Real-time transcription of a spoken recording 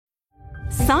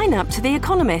Sign up to The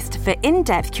Economist for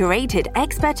in-depth curated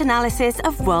expert analysis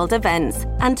of world events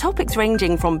and topics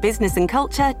ranging from business and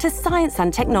culture to science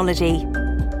and technology.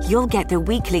 You'll get the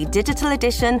weekly digital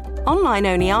edition,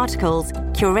 online-only articles,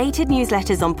 curated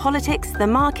newsletters on politics, the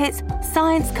markets,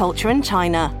 science, culture, and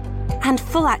China, and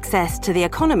full access to The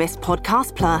Economist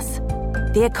Podcast Plus.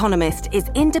 The Economist is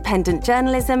independent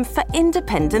journalism for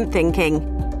independent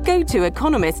thinking. Go to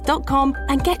economist.com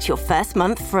and get your first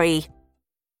month free.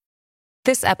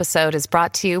 This episode is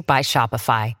brought to you by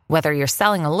Shopify. Whether you're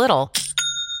selling a little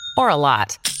or a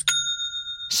lot,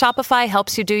 Shopify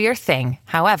helps you do your thing,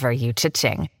 however you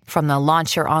cha-ching. From the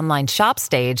launch your online shop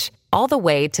stage, all the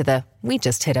way to the we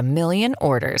just hit 1 million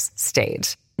orders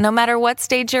stage. No matter what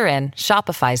stage you're in,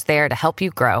 Shopify's there to help you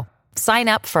grow. Sign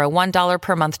up for a $1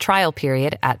 per month trial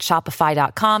period at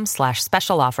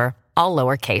shopify.com/special offer, all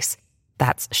lowercase.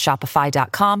 That's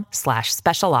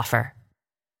shopify.com/special offer.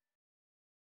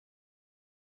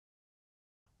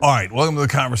 All right, welcome to the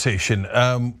conversation.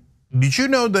 Did you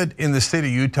know that in the state of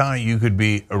Utah, you could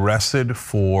be arrested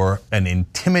for an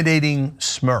intimidating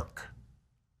smirk?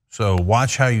 So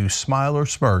watch how you smile or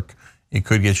smirk. It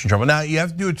could get you in trouble. Now, you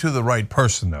have to do it to the right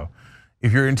person, though.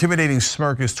 If your intimidating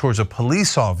smirk is towards a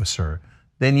police officer,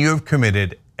 then you have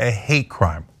committed a hate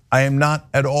crime. I am not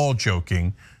at all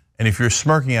joking. And if you're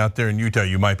smirking out there in Utah,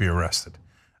 you might be arrested.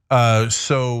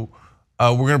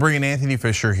 We're going to bring in Anthony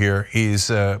Fisher here. He's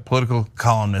a political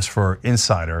columnist for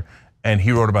Insider, and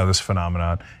he wrote about this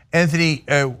phenomenon. Anthony,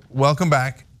 welcome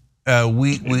back.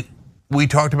 We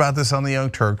talked about this on the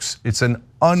Young Turks. It's an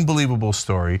unbelievable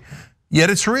story, yet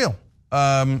it's real,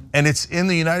 and it's in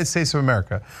the United States of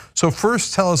America. So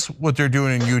first, tell us what they're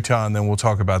doing in Utah, and then we'll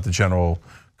talk about the general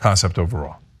concept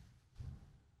overall.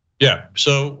 Yeah,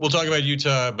 so we'll talk about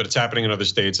Utah, but it's happening in other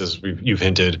states, as you've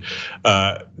hinted.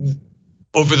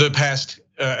 Over the past,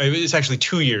 it's actually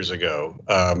 2 years ago,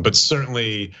 but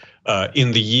certainly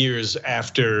in the years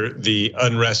after the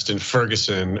unrest in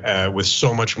Ferguson, with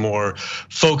so much more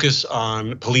focus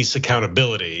on police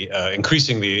accountability,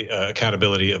 increasing the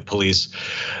accountability of police,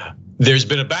 there's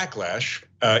been a backlash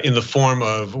in the form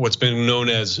of what's been known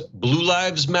as Blue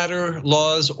Lives Matter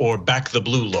laws or Back the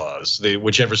Blue laws.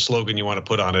 Whichever slogan you want to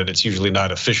put on it, it's usually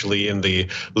not officially in the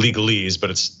legalese,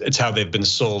 but it's how they've been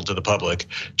sold to the public,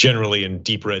 generally in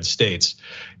deep red states.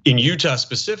 In Utah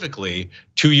specifically,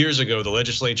 2 years ago, the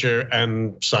legislature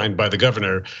and signed by the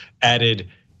governor added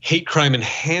hate crime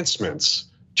enhancements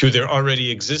to their already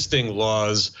existing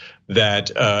laws that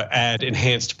add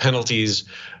enhanced penalties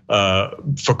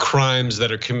for crimes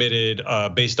that are committed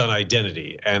based on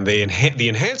identity. And the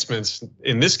enhancements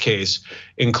in this case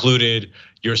included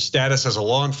your status as a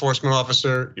law enforcement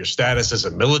officer, your status as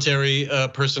a military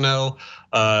personnel,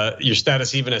 your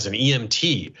status even as an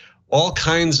EMT. All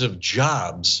kinds of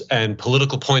jobs and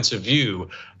political points of view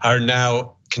are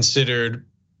now considered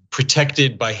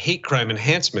protected by hate crime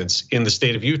enhancements in the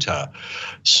state of Utah.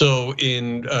 So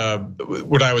in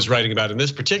what I was writing about in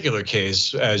this particular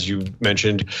case, as you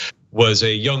mentioned, was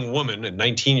a young woman, a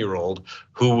 19-year-old,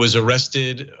 who was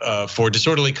arrested for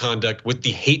disorderly conduct with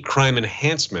the hate crime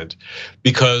enhancement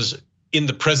because in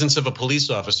the presence of a police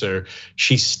officer,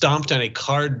 she stomped on a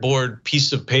cardboard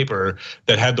piece of paper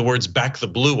that had the words "Back the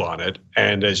Blue" on it.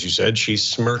 And as you said, she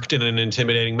smirked in an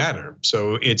intimidating manner.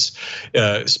 So it's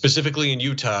specifically in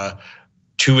Utah,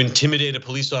 to intimidate a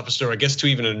police officer, I guess to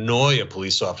even annoy a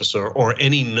police officer or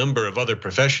any number of other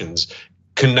professions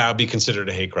can now be considered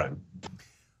a hate crime.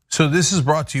 So this is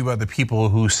brought to you by the people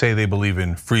who say they believe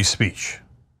in free speech.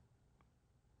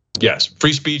 Yes,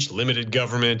 free speech, limited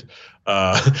government,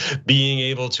 being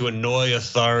able to annoy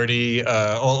authority,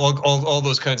 all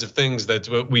those kinds of things that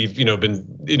we've been,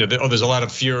 there's a lot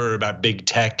of furor about big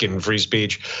tech and free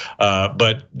speech,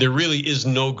 but there really is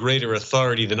no greater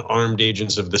authority than armed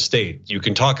agents of the state. You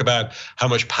can talk about how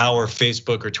much power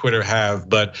Facebook or Twitter have,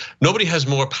 but nobody has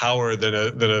more power than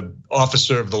a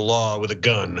officer of the law with a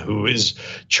gun who is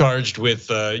charged with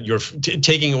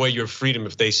taking away your freedom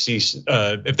if they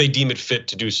deem it fit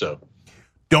to do so.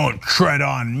 Don't tread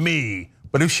on me.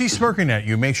 But if she's smirking at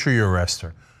you, make sure you arrest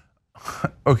her.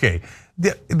 Okay,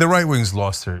 the right wing's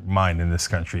lost their mind in this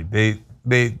country.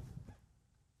 They're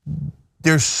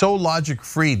so logic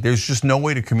free. There's just no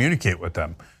way to communicate with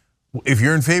them. If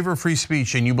you're in favor of free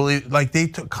speech and you believe, like they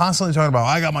constantly talking about,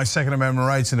 I got my Second Amendment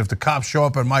rights, and if the cops show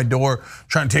up at my door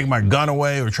trying to take my gun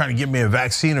away or trying to give me a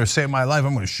vaccine or save my life,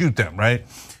 I'm going to shoot them, right?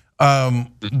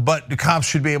 But the cops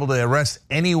should be able to arrest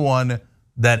anyone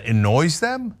that annoys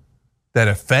them, that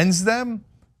offends them,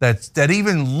 that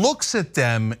even looks at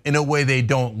them in a way they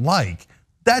don't like.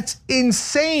 That's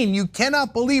insane. You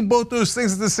cannot believe both those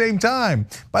things at the same time.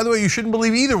 By the way, you shouldn't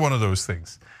believe either one of those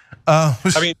things. I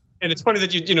mean, and it's funny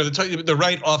that the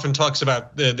right often talks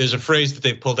about, there's a phrase that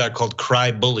they've pulled out called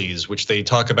cry bullies, which they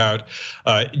talk about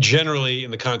generally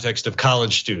in the context of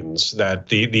college students, that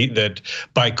that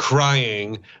by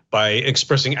crying, by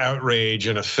expressing outrage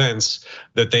and offense,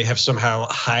 that they have somehow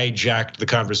hijacked the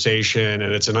conversation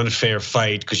and it's an unfair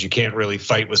fight because you can't really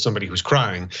fight with somebody who's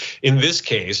crying. In this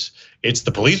case, it's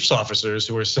the police officers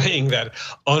who are saying that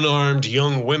unarmed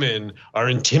young women are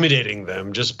intimidating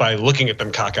them just by looking at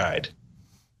them cockeyed.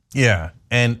 Yeah,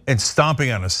 and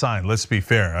stomping on a sign. Let's be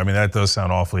fair. I mean, that does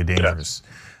sound awfully dangerous.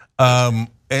 And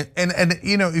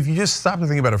if you just stop to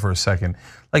think about it for a second,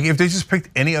 like if they just picked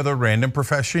any other random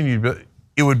profession,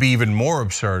 it would be even more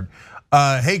absurd.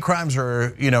 Hate crimes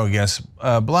are against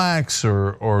blacks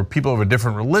or people of a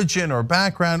different religion or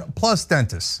background, plus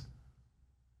dentists.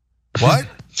 What?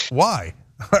 Why?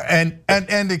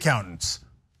 And accountants.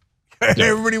 And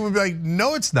everybody would be like,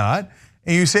 no, it's not.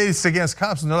 And you say it's against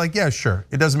cops, and they're like, yeah, sure.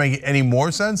 It doesn't make any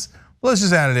more sense. Well, let's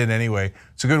just add it in anyway.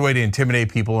 It's a good way to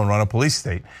intimidate people and run a police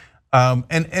state.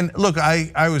 And look,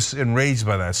 I was enraged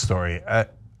by that story.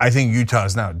 I think Utah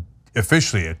is now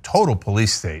officially a total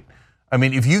police state. I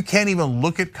mean, if you can't even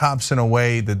look at cops in a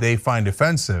way that they find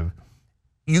offensive,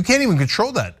 you can't even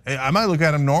control that. I might look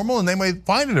at them normal, and they might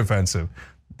find it offensive.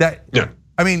 I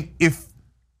mean,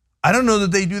 I don't know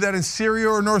that they do that in Syria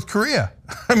or North Korea.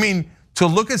 I mean, to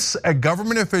look at a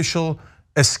government official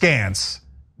askance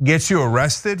gets you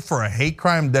arrested for a hate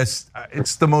crime.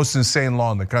 It's the most insane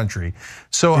law in the country.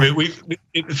 So I mean,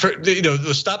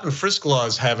 the stop and frisk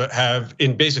laws have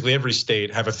in basically every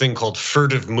state have a thing called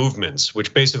furtive movements,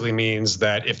 which basically means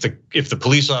that if the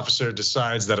police officer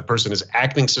decides that a person is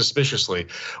acting suspiciously,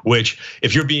 which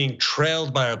if you're being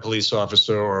trailed by a police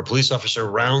officer or a police officer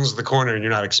rounds the corner and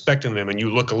you're not expecting them and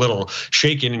you look a little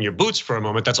shaken in your boots for a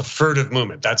moment, that's a furtive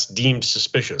movement. That's deemed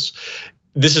suspicious.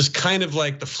 This is kind of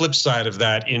like the flip side of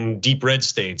that in deep red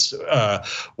states,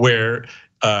 where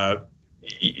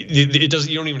you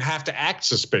don't even have to act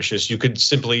suspicious. You could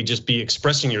simply just be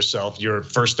expressing yourself, your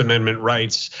First Amendment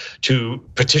rights to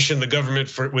petition the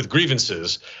government with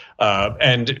grievances.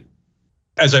 And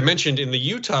as I mentioned in the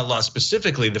Utah law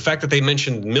specifically, the fact that they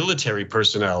mentioned military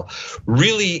personnel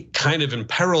really kind of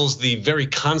imperils the very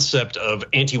concept of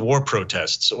anti-war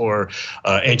protests or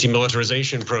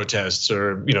anti-militarization protests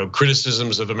or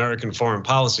criticisms of American foreign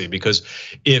policy. Because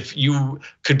if you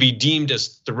could be deemed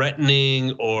as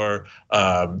threatening or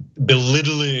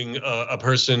belittling a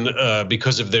person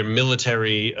because of their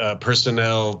military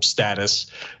personnel status,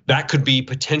 that could be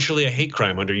potentially a hate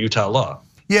crime under Utah law.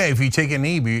 Yeah, if you take a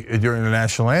knee during the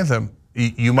national anthem,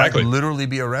 you might literally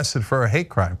be arrested for a hate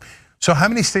crime. So how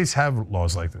many states have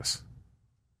laws like this?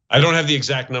 I don't have the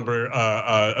exact number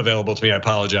available to me, I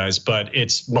apologize, but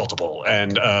it's multiple.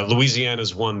 And Louisiana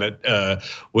is one that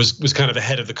was kind of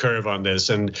ahead of the curve on this.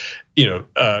 And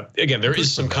again, there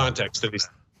is some context that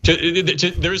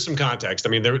there is some context. I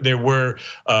mean, there were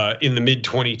in the mid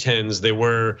 2010s, there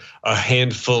were a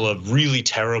handful of really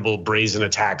terrible brazen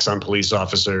attacks on police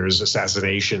officers,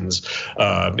 assassinations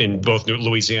in both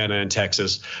Louisiana and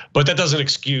Texas. But that doesn't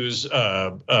excuse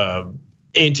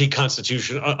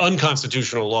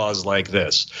unconstitutional laws like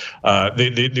this.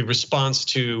 The response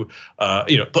to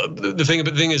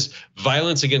the thing is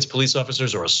violence against police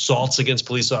officers or assaults against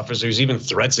police officers, even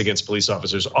threats against police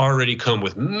officers, already come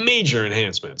with major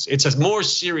enhancements. It's a more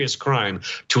serious crime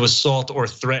to assault or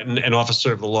threaten an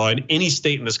officer of the law in any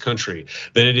state in this country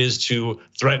than it is to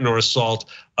threaten or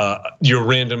assault your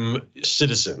random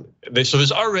citizen. So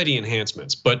there's already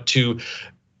enhancements, but to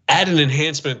add an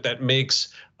enhancement that makes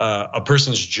a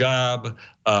person's job,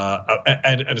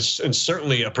 and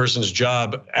certainly a person's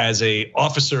job as a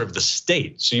officer of the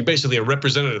state. So you're basically a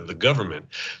representative of the government.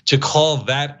 To call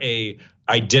that a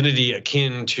identity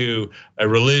akin to a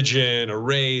religion, a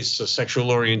race, a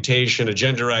sexual orientation, a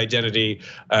gender identity,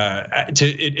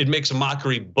 it makes a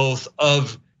mockery both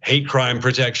of hate crime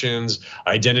protections,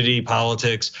 identity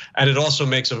politics, and it also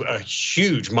makes a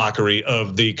huge mockery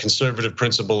of the conservative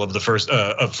principle of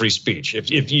of free speech.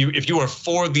 If you are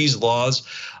for these laws,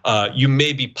 you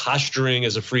may be posturing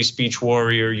as a free speech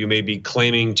warrior. You may be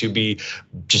claiming to be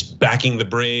just backing the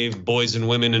brave boys and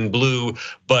women in blue,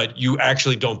 but you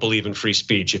actually don't believe in free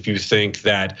speech if you think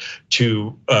that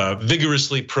to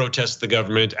vigorously protest the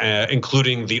government,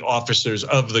 including the officers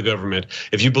of the government,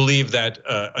 if you believe that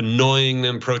annoying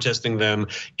them, protesting them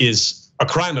is a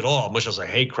crime at all, much as a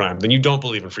hate crime, then you don't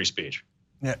believe in free speech.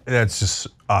 Yeah, that's just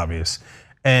obvious.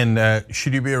 And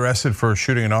should you be arrested for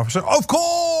shooting an officer? Of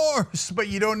course, but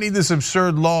you don't need this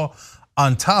absurd law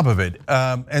on top of it.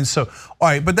 And so, all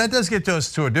right, but that does get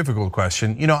us to a difficult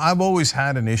question. I've always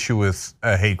had an issue with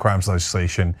hate crimes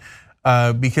legislation.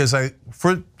 because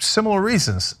for similar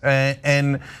reasons,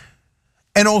 and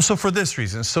also for this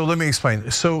reason. So let me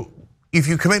explain. So if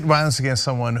you commit violence against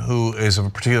someone who is of a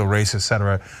particular race,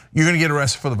 etc., you're going to get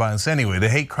arrested for the violence anyway. The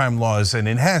hate crime law is an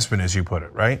enhancement, as you put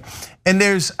it, right? And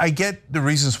I get the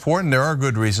reasons for it, and there are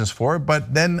good reasons for it,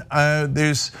 but then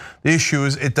there's the issue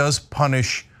is it does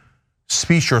punish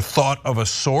speech or thought of a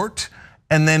sort.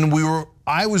 And then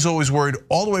I was always worried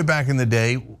all the way back in the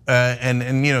day, and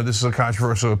this is a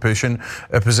controversial position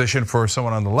for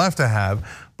someone on the left to have,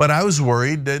 but I was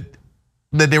worried that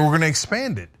they were going to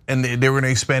expand it, and they were going to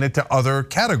expand it to other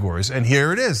categories. And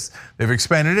here it is. They've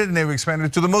expanded it, and they've expanded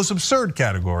it to the most absurd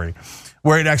category,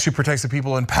 where it actually protects the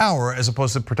people in power as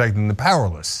opposed to protecting the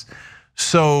powerless.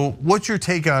 So what's your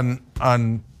take on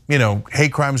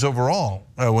hate crimes overall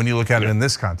when you look at it in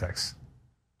this context?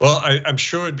 Well, I'm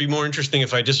sure it'd be more interesting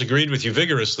if I disagreed with you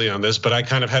vigorously on this, but I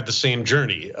kind of had the same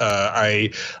journey.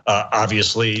 I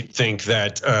obviously think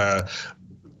that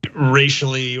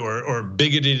racially or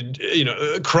bigoted,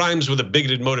 crimes with a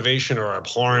bigoted motivation are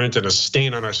abhorrent and a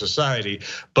stain on our society.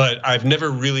 But I've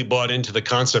never really bought into the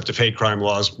concept of hate crime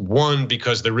laws. One,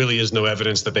 because there really is no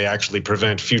evidence that they actually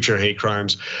prevent future hate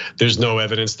crimes. There's no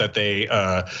evidence that they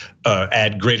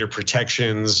add greater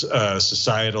protections,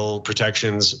 societal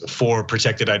protections for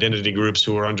protected identity groups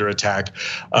who are under attack.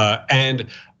 And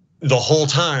the whole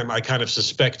time, I kind of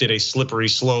suspected a slippery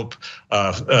slope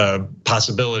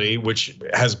possibility, which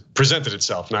has presented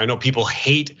itself. Now I know people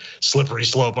hate slippery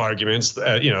slope arguments,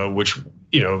 which for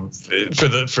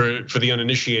the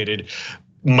uninitiated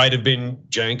might have been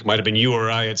Cenk, might have been you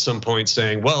or I at some point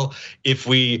saying, well, if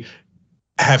we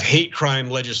have hate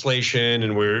crime legislation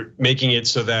and we're making it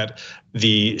so that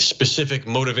the specific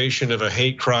motivation of a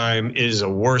hate crime is a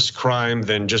worse crime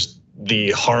than just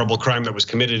the horrible crime that was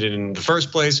committed in the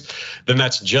first place, then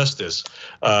that's justice.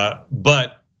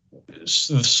 But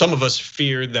some of us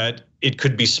feared that it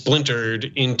could be splintered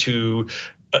into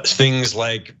things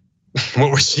like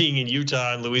what we're seeing in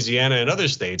Utah and Louisiana and other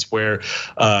states, where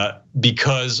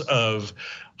because of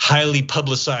highly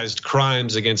publicized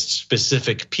crimes against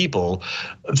specific people,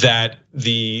 that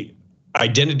the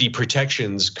identity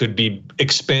protections could be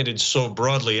expanded so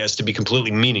broadly as to be completely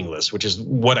meaningless, which is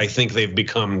what I think they've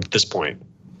become at this point.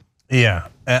 Yeah,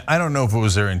 I don't know if it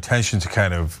was their intention to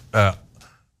kind of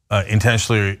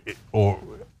intentionally or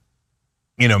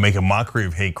make a mockery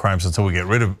of hate crimes until we get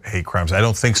rid of hate crimes. I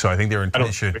don't think so. I think their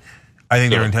intention,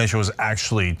 their intention was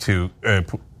actually to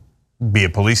be a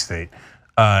police state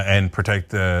and protect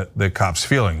the cops'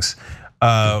 feelings.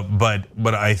 But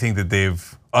I think that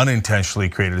they've unintentionally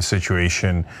created a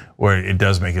situation where it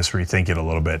does make us rethink it a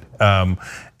little bit.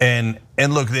 And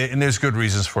look, and there's good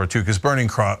reasons for it too, because burning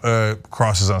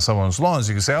crosses on someone's lawns,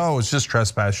 you can say, oh, it's just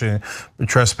trespassing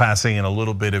and a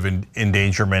little bit of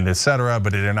endangerment, etc.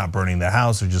 But they're not burning the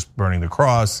house; they're just burning the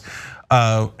cross.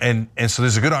 And so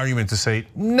there's a good argument to say,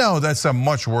 no, that's a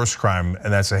much worse crime,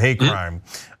 and that's a hate crime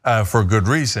for good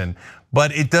reason.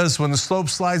 But it does, when the slope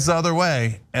slides the other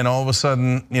way, and all of a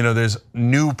sudden, there's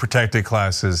new protected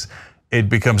classes, it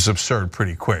becomes absurd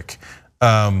pretty quick.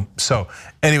 So,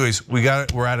 anyways, we're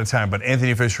out of time. But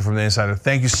Anthony Fisher from The Insider,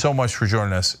 thank you so much for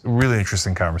joining us. Really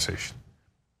interesting conversation.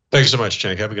 Thank you so much,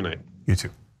 Cenk. Have a good night. You too.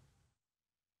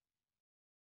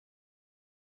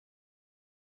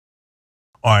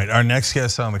 All right, our next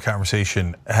guest on the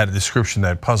conversation had a description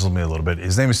that puzzled me a little bit.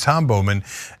 His name is Tom Bowman,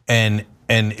 and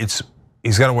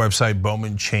he's got a website,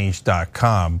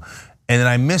 bowmanchange.com, and then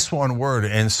I missed one word,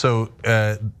 and so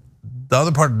the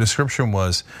other part of the description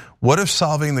was, what if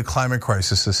solving the climate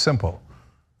crisis is simple?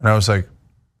 And I was like,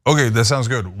 okay, that sounds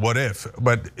good, what if?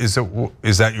 But is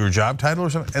that your job title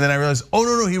or something? And then I realized, oh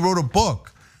no, he wrote a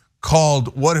book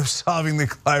called What If Solving the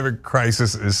Climate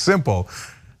Crisis is Simple?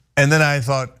 And then I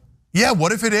thought, yeah,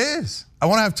 what if it is? I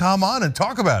wanna have Tom on and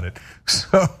talk about it.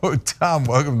 So Tom,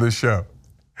 welcome to the show.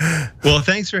 Well,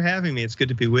 thanks for having me. It's good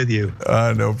to be with you.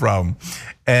 No problem.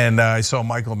 And I saw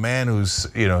Michael Mann, who's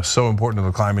so important to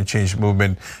the climate change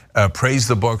movement, praise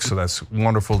the book. So that's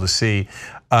wonderful to see.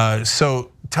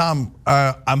 So Tom,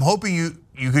 I'm hoping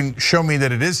you can show me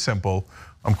that it is simple.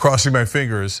 I'm crossing my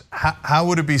fingers. How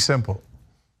would it be simple?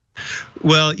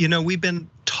 Well, we've been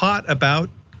taught about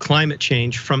climate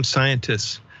change from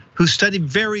scientists who study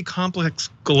very complex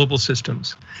global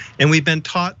systems. And we've been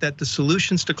taught that the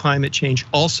solutions to climate change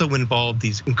also involve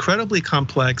these incredibly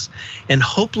complex and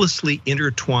hopelessly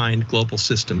intertwined global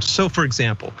systems. So for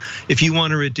example, if you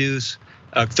want to reduce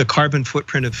the carbon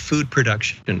footprint of food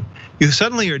production, you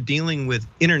suddenly are dealing with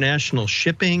international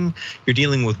shipping, you're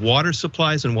dealing with water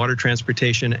supplies and water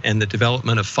transportation and the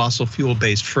development of fossil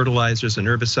fuel-based fertilizers and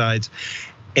herbicides.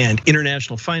 and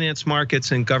international finance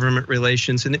markets and government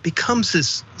relations. And it becomes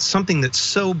this something that's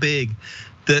so big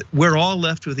that we're all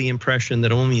left with the impression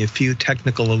that only a few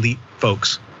technical elite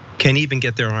folks can even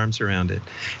get their arms around it.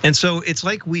 And so it's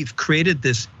like we've created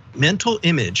this mental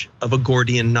image of a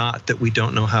Gordian knot that we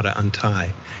don't know how to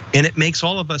untie. And it makes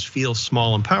all of us feel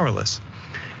small and powerless.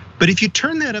 But if you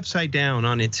turn that upside down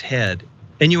on its head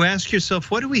and you ask yourself,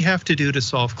 what do we have to do to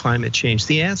solve climate change?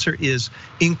 The answer is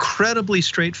incredibly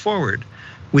straightforward.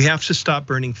 We have to stop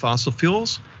burning fossil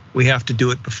fuels. We have to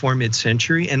do it before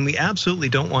mid-century, and we absolutely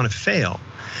don't want to fail.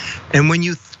 And when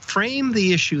you frame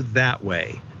the issue that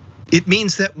way, it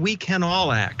means that we can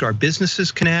all act. Our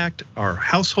businesses can act, our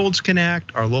households can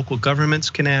act, our local governments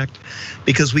can act,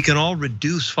 because we can all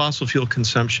reduce fossil fuel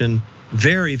consumption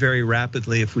very, very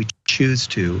rapidly if we choose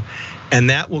to. And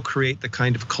that will create the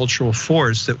kind of cultural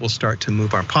force that will start to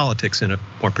move our politics in a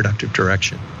more productive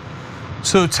direction.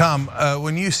 So, Tom,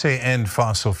 when you say end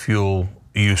fossil fuel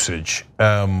usage,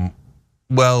 well,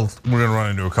 we're going to run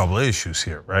into a couple of issues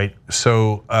here, right?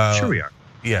 So, sure we are.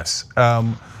 Yes.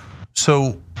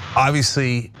 So,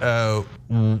 obviously,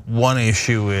 one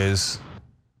issue is,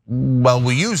 well,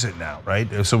 we use it now,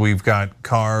 right? So we've got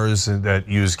cars that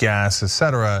use gas, et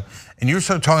cetera. And you're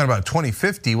sort of talking about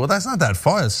 2050. Well, that's not that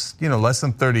far. It's less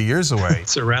than 30 years away.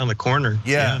 It's around the corner.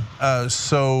 Yeah.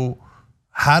 So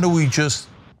how do we just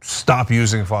stop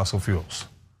using fossil fuels?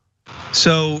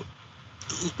 So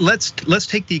let's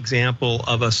take the example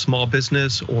of a small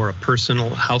business or a personal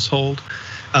household.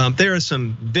 There are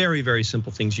some very, very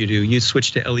simple things you do. You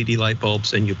switch to LED light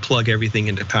bulbs and you plug everything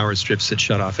into power strips that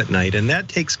shut off at night. And that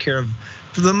takes care of,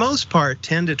 for the most part,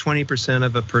 10 to 20%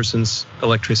 of a person's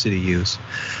electricity use.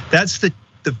 That's the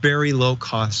very low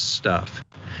cost stuff.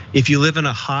 If you live in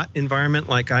a hot environment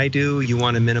like I do, you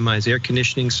want to minimize air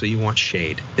conditioning, so you want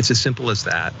shade. It's as simple as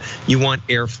that. You want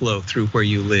airflow through where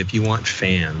you live. You want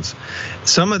fans.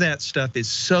 Some of that stuff is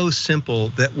so simple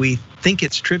that we think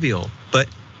it's trivial, but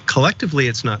collectively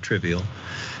it's not trivial.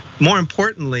 More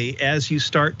importantly, as you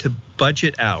start to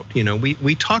budget out,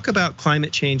 we talk about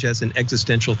climate change as an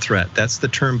existential threat. That's the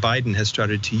term Biden has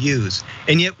started to use.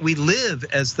 And yet we live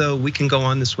as though we can go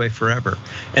on this way forever.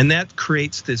 And that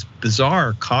creates this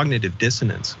bizarre cognitive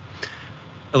dissonance.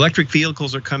 Electric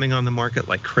vehicles are coming on the market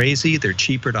like crazy. They're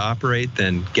cheaper to operate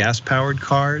than gas-powered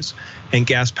cars. And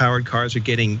gas-powered cars are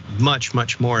getting much,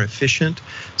 much more efficient.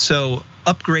 So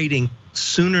upgrading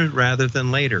sooner rather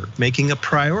than later, making a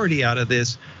priority out of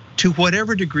this to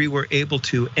whatever degree we're able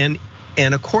to, and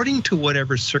according to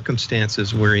whatever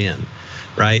circumstances we're in,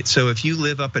 right? So if you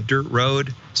live up a dirt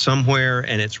road somewhere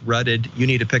and it's rutted, you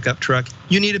need a pickup truck,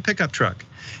 you need a pickup truck.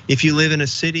 If you live in a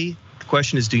city, the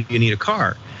question is, do you need a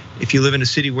car? If you live in a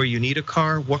city where you need a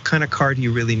car, what kind of car do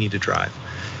you really need to drive?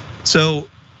 So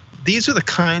these are the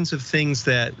kinds of things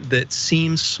that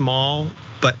seem small,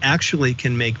 but actually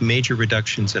can make major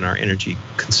reductions in our energy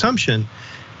consumption.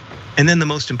 And then the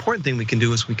most important thing we can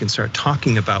do is we can start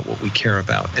talking about what we care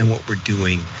about and what we're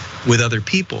doing with other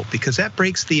people, because that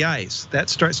breaks the ice. That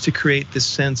starts to create this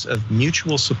sense of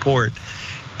mutual support.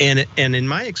 And in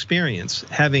my experience,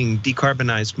 having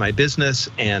decarbonized my business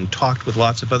and talked with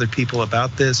lots of other people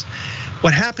about this,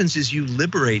 what happens is you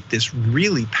liberate this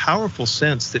really powerful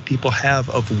sense that people have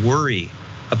of worry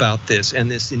about this and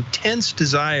this intense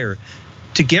desire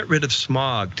to get rid of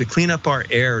smog, to clean up our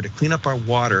air, to clean up our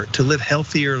water, to live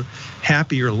healthier,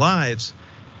 happier lives.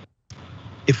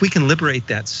 If we can liberate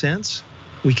that sense,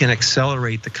 we can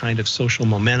accelerate the kind of social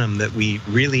momentum that we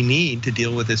really need to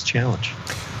deal with this challenge.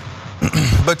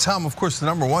 But Tom, of course, the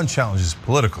number one challenge is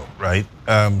political, right?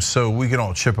 So we can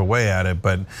all chip away at it,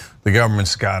 but the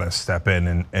government's got to step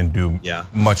in and do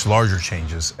much larger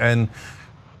changes. And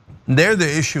there,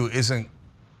 the issue isn't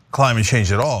climate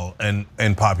change at all. And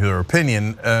in popular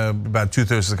opinion, about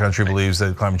 2/3 of the country believes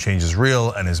that climate change is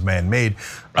real and is man-made.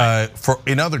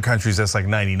 In other countries, that's like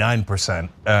 99%.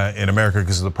 In America,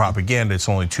 because of the propaganda, it's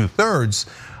only 2/3.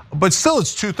 But still,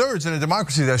 it's 2/3 in a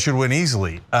democracy that should win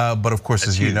easily. But of course,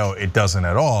 as you know, it doesn't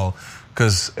at all,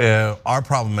 because our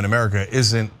problem in America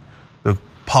isn't the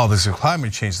politics of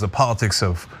climate change, the politics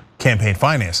of campaign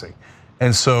financing.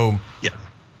 And so,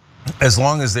 as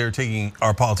long as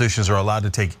our politicians are allowed to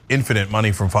take infinite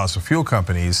money from fossil fuel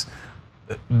companies,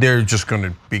 they're just going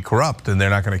to be corrupt, and they're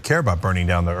not going to care about burning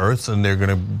down the earth, and they're going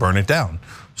to burn it down.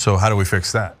 So how do we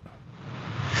fix that?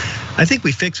 I think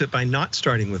we fix it by not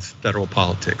starting with federal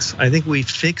politics. I think we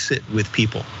fix it with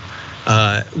people,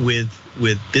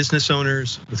 with business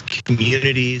owners, with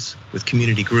communities, with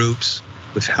community groups,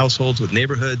 with households, with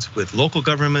neighborhoods, with local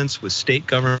governments, with state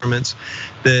governments.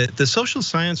 The social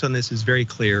science on this is very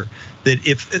clear that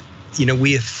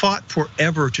we have fought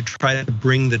forever to try to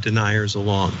bring the deniers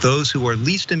along, those who are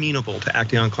least amenable to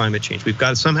acting on climate change. We've got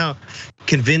to somehow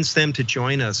convince them to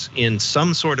join us in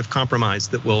some sort of compromise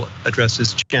that will address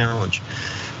this challenge.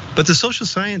 But the social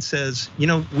science says,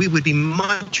 we would be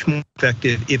much more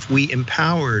effective if we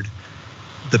empowered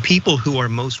the people who are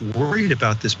most worried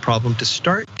about this problem to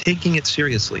start taking it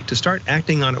seriously, to start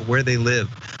acting on it where they live,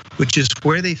 which is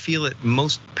where they feel it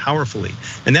most powerfully.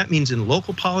 And that means in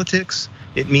local politics,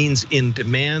 it means in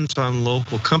demands on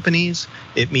local companies,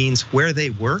 it means where they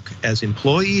work as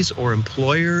employees or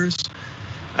employers.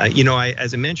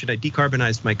 As I mentioned, I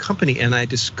decarbonized my company and I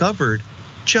discovered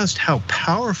just how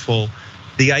powerful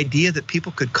the idea that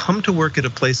people could come to work at a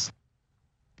place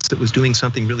that was doing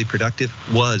something really productive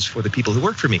was for the people who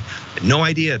worked for me. I had no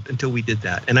idea until we did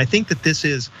that. And I think that this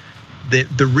is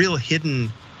the real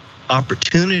hidden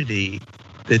opportunity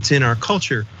that's in our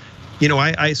culture.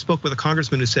 I spoke with a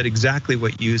congressman who said exactly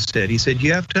what you said. He said,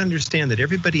 you have to understand that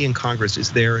everybody in Congress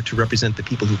is there to represent the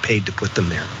people who paid to put them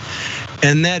there.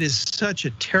 And that is such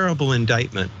a terrible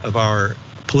indictment of our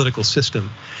political system.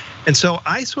 And so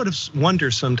I sort of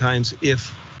wonder sometimes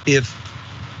if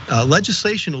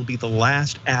legislation will be the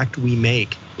last act we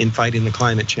make in fighting the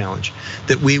climate challenge,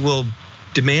 that we will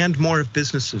demand more of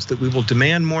businesses, that we will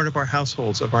demand more of our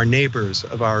households, of our neighbors,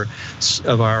 of our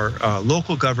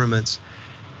local governments,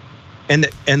 and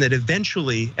that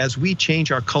eventually, as we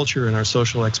change our culture and our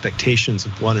social expectations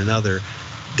of one another,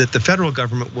 that the federal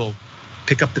government will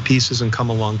pick up the pieces and come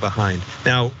along behind.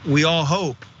 Now, we all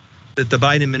hope that the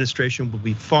Biden administration will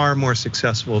be far more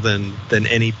successful than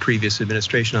any previous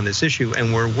administration on this issue,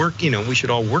 and we should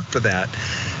all work for that.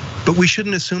 But we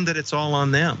shouldn't assume that it's all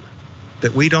on them,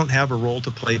 that we don't have a role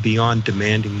to play beyond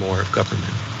demanding more of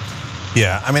government.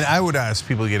 Yeah, I would ask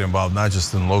people to get involved, not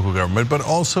just in local government, but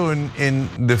also in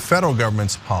the federal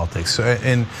government's politics.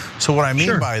 And so what I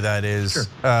mean by that is,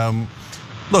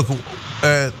 look,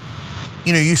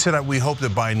 you said we hope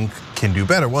that Biden can do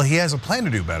better. Well, he has a plan to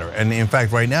do better. And in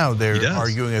fact, right now, they're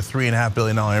arguing a $3.5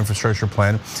 billion infrastructure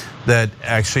plan that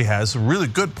actually has really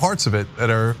good parts of it that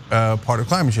are part of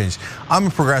climate change. I'm a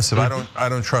progressive. I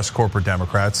don't trust corporate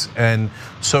Democrats. And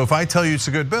so if I tell you it's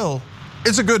a good bill,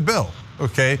 it's a good bill.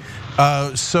 Okay,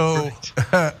 so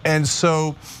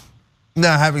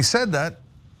now having said that,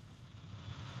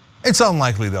 it's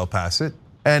unlikely they'll pass it,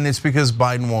 and it's because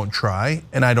Biden won't try,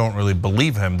 and I don't really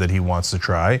believe him that he wants to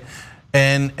try,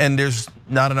 and there's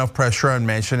not enough pressure on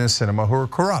Manchin and Sinema who are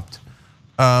corrupt,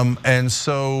 and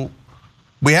so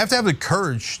we have to have the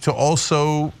courage to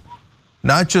also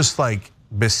not just like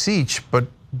beseech,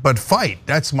 but fight.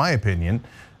 That's my opinion,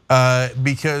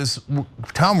 because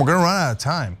Tom, we're gonna run out of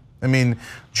time.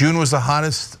 June was the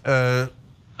hottest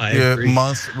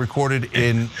month recorded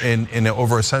in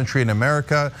over a century in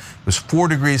America. It was 4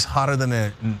 degrees hotter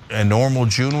than a normal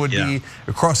June would be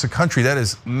across the country. That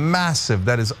is massive.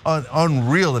 That is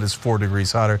unreal. That is 4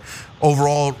 degrees hotter.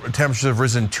 Overall temperatures have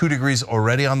risen 2 degrees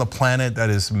already on the planet. That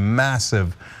is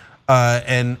massive.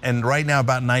 And right now,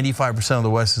 about 95% of the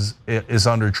West is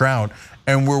under drought,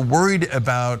 and we're worried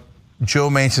about Joe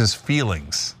Manchin's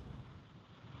feelings.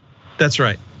 That's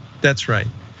right. That's right.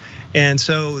 And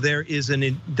so there is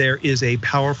a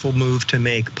powerful move to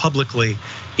make publicly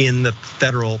in the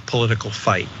federal political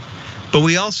fight. But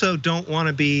we also don't want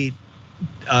to be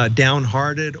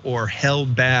downhearted or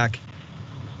held back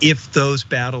if those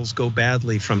battles go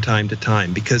badly from time to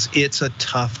time, because it's a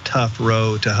tough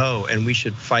row to hoe, and we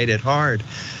should fight it hard.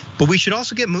 But we should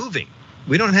also get moving.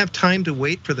 We don't have time to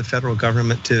wait for the federal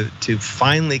government to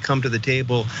finally come to the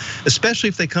table, especially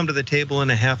if they come to the table in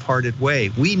a half-hearted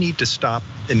way. We need to stop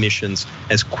emissions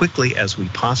as quickly as we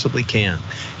possibly can.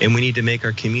 And we need to make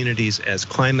our communities as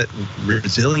climate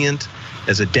resilient,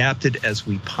 as adapted as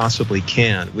we possibly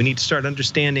can. We need to start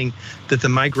understanding that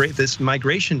this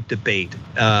migration debate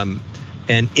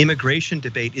and immigration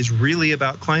debate is really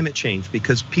about climate change,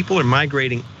 because people are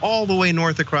migrating all the way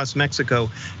north across Mexico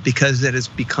because it has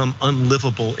become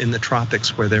unlivable in the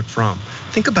tropics where they're from.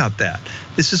 Think about that.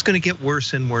 This is going to get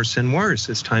worse and worse and worse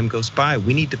as time goes by.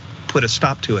 We need to put a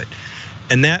stop to it.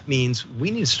 And that means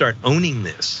we need to start owning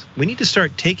this. We need to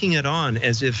start taking it on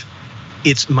as if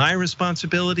it's my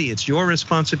responsibility, it's your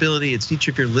responsibility, it's each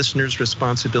of your listeners'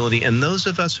 responsibility. And those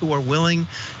of us who are willing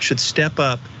should step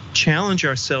up, challenge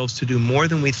ourselves to do more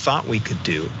than we thought we could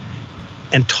do,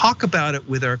 and talk about it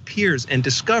with our peers, and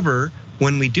discover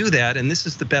when we do that, and this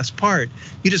is the best part,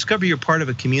 you discover you're part of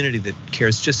a community that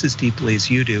cares just as deeply as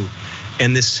you do.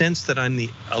 And this sense that I'm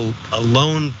a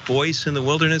lone voice in the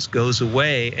wilderness goes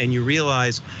away, and you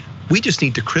realize we just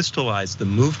need to crystallize the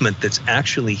movement that's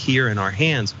actually here in our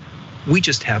hands. We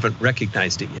just haven't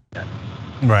recognized it yet.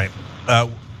 Right.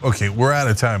 Okay, we're out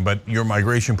of time, but your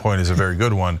migration point is a very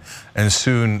good one. And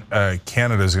soon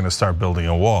Canada is going to start building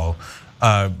a wall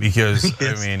because, yes,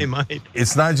 I they mean, might.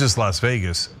 It's not just Las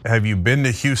Vegas. Have you been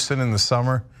to Houston in the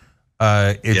summer?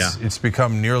 It's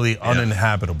become nearly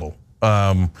uninhabitable.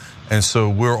 And so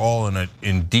we're all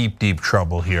in deep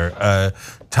trouble here.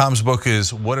 Tom's book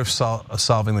is What If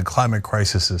Solving the Climate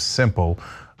Crisis is Simple?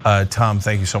 Tom,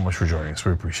 thank you so much for joining us.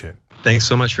 We appreciate it. Thanks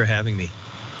so much for having me.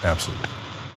 Absolutely.